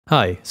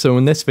Hi, so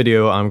in this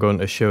video I'm going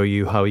to show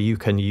you how you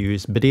can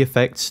use MIDI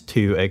effects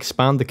to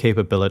expand the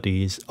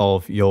capabilities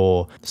of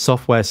your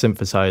software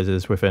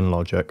synthesizers within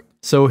Logic.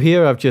 So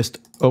here I've just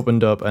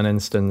opened up an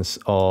instance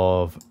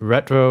of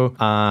Retro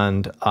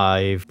and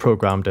I've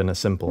programmed in a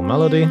simple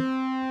melody.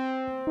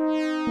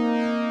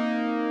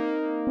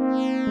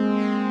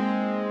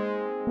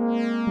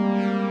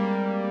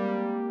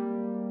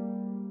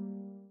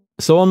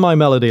 So on my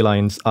melody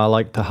lines I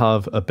like to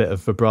have a bit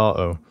of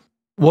vibrato.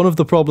 One of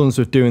the problems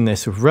with doing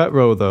this with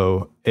Retro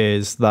though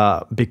is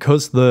that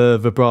because the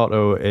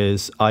vibrato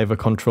is either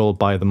controlled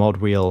by the mod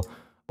wheel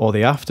or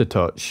the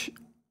aftertouch,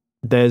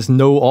 there's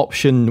no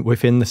option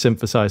within the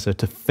synthesizer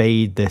to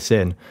fade this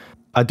in.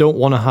 I don't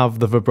want to have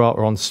the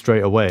vibrato on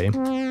straight away.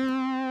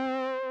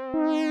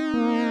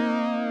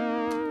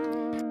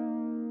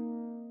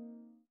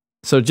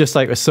 So just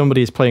like if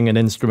somebody's playing an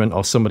instrument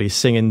or somebody's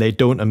singing, they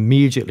don't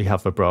immediately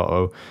have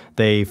vibrato,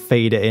 they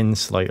fade it in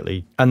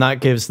slightly. And that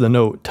gives the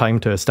note time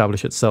to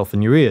establish itself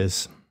in your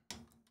ears.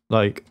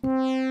 Like...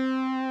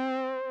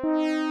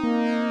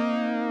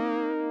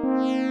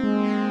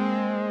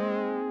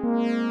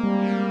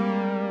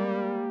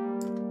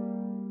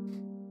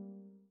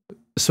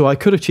 So I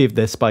could achieve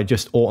this by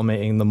just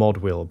automating the mod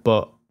wheel,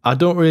 but I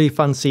don't really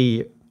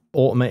fancy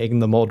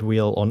automating the mod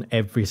wheel on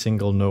every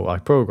single note I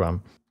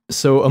program.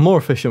 So a more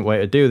efficient way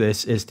to do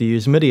this is to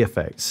use MIDI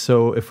effects.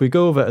 So if we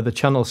go over to the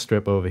channel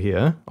strip over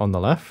here on the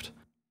left,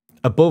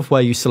 above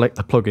where you select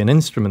the plugin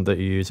instrument that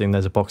you're using,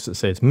 there's a box that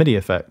says MIDI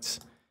effects.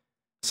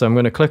 So I'm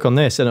going to click on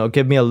this and it'll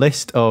give me a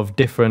list of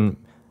different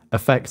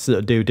effects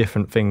that do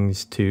different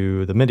things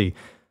to the MIDI.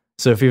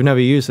 So if you've never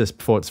used this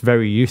before, it's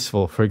very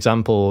useful. For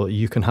example,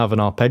 you can have an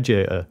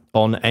arpeggiator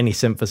on any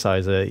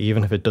synthesizer,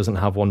 even if it doesn't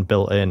have one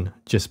built in,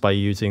 just by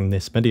using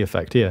this MIDI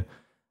effect here.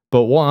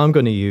 But what I'm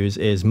going to use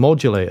is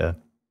Modulator.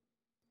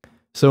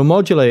 So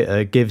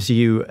Modulator gives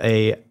you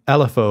a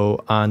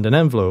LFO and an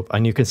envelope,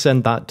 and you can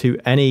send that to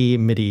any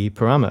MIDI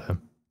parameter.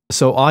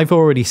 So I've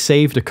already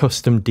saved a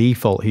custom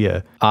default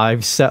here.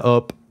 I've set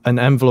up an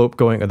envelope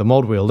going to the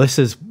mod wheel. This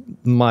is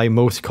my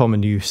most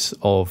common use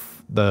of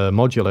the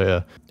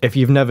modulator. If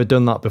you've never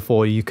done that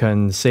before, you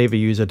can save a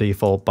user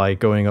default by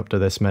going up to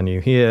this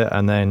menu here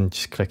and then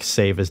just click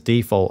save as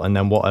default, and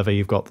then whatever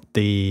you've got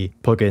the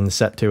plugin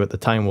set to at the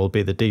time will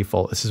be the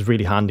default. This is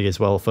really handy as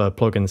well for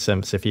plugin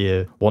synths if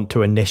you want to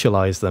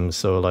initialize them,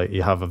 so like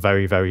you have a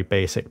very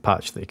basic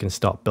patch that you can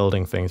start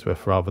building things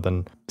with, rather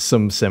than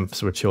some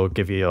synths which will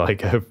give you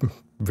like a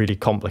really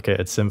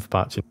complicated synth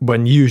patch,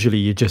 when usually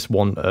you just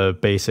want a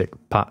basic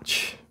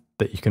patch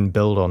that you can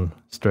build on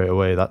straight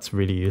away. That's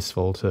really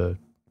useful to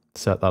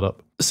set that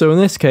up. So in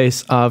this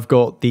case, I've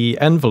got the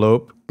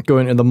envelope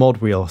going in the mod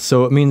wheel.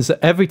 So it means that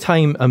every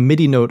time a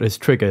MIDI note is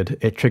triggered,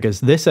 it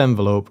triggers this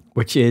envelope,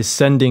 which is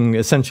sending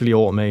essentially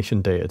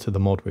automation data to the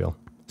mod wheel.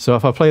 So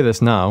if I play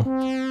this now,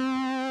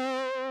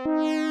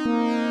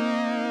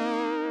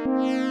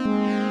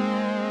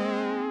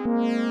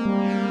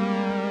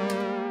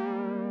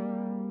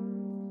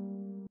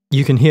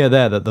 you can hear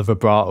there that the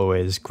vibrato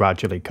is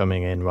gradually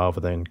coming in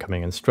rather than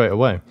coming in straight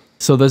away.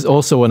 So there's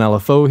also an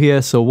LFO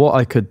here. So what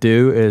I could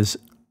do is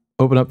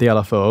open up the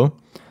LFO,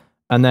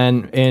 and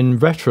then in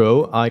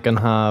Retro, I can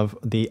have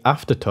the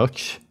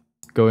aftertouch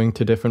going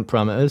to different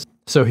parameters.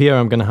 So here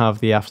I'm going to have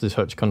the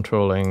aftertouch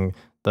controlling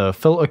the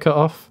filter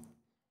cutoff.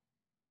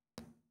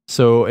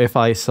 So if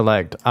I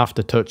select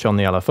aftertouch on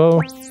the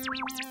LFO,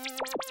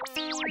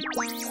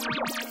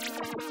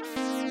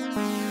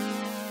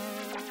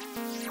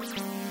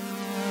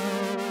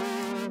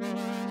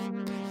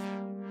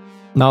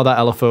 now that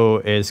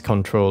LFO is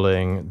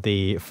controlling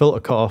the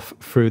filter cutoff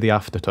through the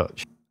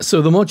aftertouch.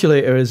 So the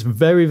modulator is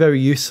very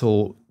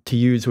useful to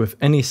use with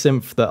any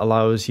synth that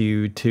allows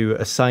you to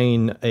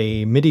assign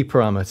a MIDI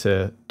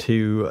parameter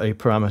to a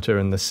parameter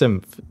in the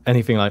synth.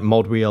 Anything like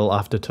mod wheel,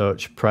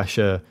 aftertouch,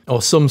 pressure, or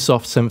some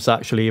soft synths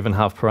actually even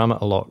have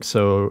parameter lock,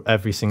 so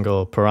every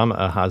single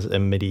parameter has a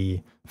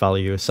MIDI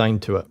value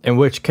assigned to it. In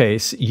which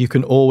case, you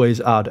can always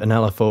add an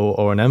LFO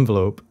or an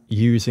envelope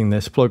using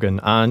this plugin,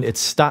 and it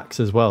stacks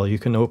as well. You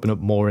can open up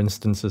more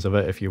instances of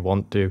it if you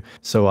want to.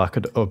 So I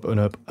could open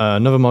up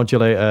another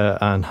modulator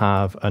and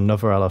have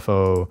another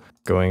LFO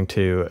going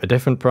to a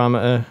different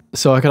parameter.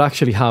 So I could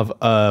actually have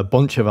a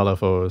bunch of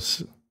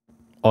LFOs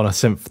on a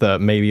synth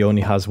that maybe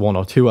only has one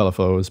or two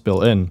LFOs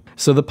built in.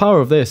 So the power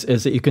of this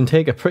is that you can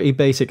take a pretty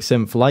basic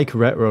synth like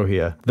Retro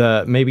here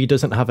that maybe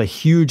doesn't have a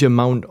huge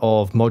amount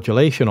of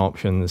modulation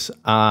options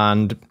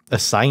and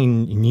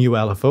assign new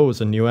LFOs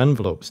and new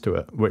envelopes to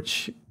it,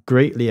 which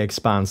greatly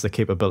expands the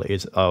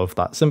capabilities of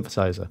that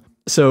synthesizer.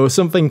 So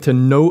something to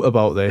note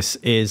about this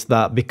is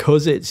that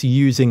because it's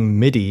using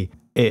MIDI,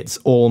 it's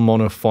all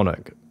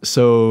monophonic.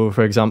 So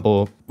for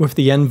example, with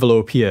the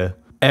envelope here,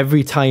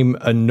 every time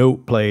a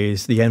note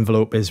plays, the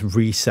envelope is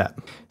reset.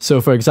 So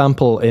for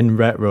example, in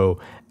Retro,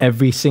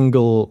 every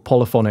single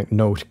polyphonic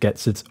note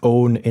gets its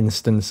own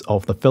instance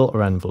of the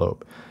filter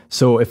envelope.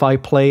 So if I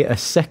play a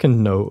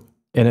second note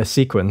in a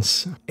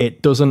sequence,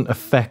 it doesn't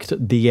affect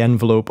the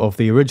envelope of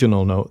the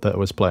original note that I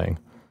was playing.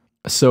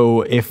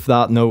 So if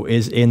that note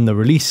is in the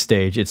release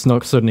stage, it's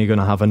not suddenly going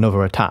to have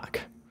another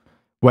attack.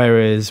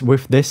 Whereas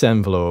with this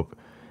envelope,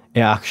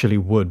 it actually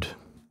would.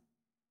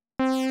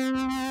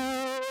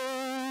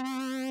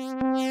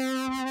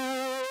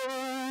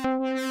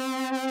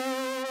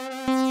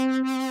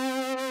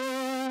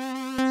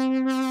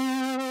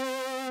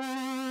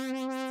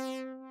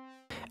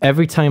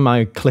 Every time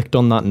I clicked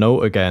on that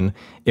note again,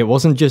 it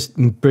wasn't just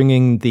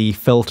bringing the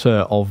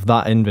filter of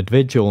that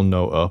individual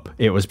note up,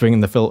 it was bringing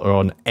the filter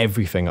on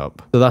everything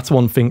up. So that's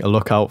one thing to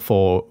look out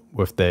for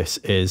with this,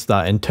 is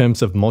that in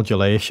terms of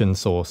modulation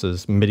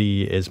sources,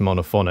 MIDI is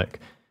monophonic.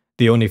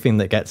 The only thing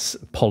that gets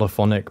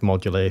polyphonic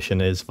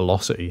modulation is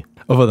velocity.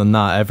 Other than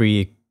that,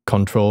 every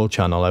control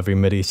channel, every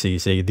MIDI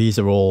CC, these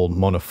are all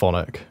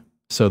monophonic.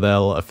 So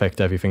they'll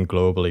affect everything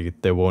globally.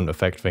 They won't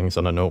affect things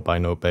on a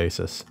note-by-note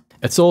basis.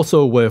 It's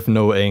also worth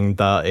noting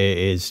that it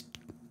is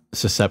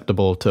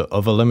susceptible to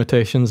other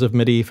limitations of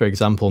MIDI. For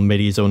example,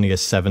 MIDI is only a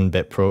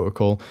 7-bit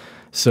protocol.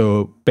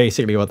 So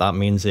basically what that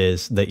means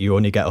is that you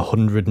only get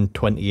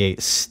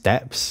 128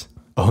 steps,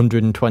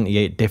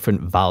 128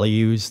 different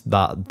values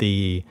that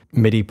the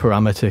MIDI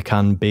parameter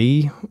can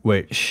be,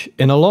 which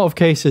in a lot of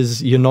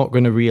cases you're not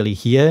going to really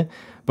hear,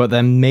 but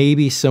there may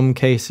be some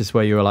cases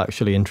where you'll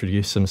actually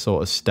introduce some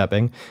sort of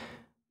stepping.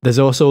 There's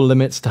also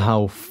limits to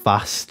how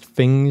fast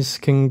things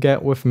can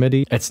get with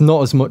MIDI. It's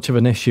not as much of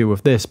an issue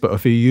with this, but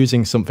if you're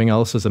using something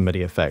else as a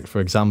MIDI effect, for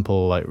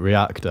example, like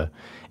Reactor,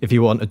 if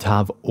you wanted to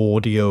have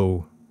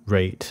audio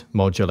rate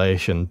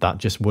modulation, that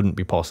just wouldn't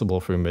be possible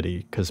through MIDI,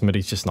 because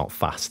MIDI's just not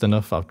fast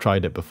enough. I've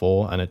tried it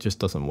before and it just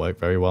doesn't work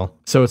very well.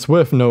 So it's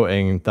worth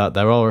noting that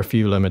there are a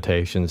few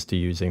limitations to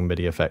using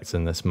MIDI effects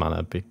in this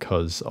manner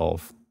because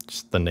of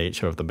just the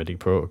nature of the MIDI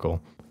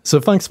protocol. So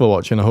thanks for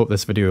watching. I hope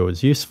this video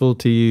was useful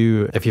to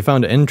you. If you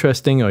found it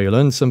interesting or you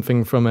learned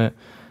something from it,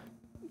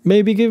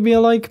 maybe give me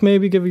a like,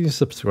 maybe give me a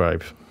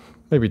subscribe.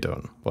 Maybe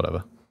don't,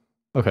 whatever.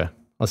 Okay,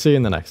 I'll see you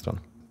in the next one.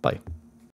 Bye.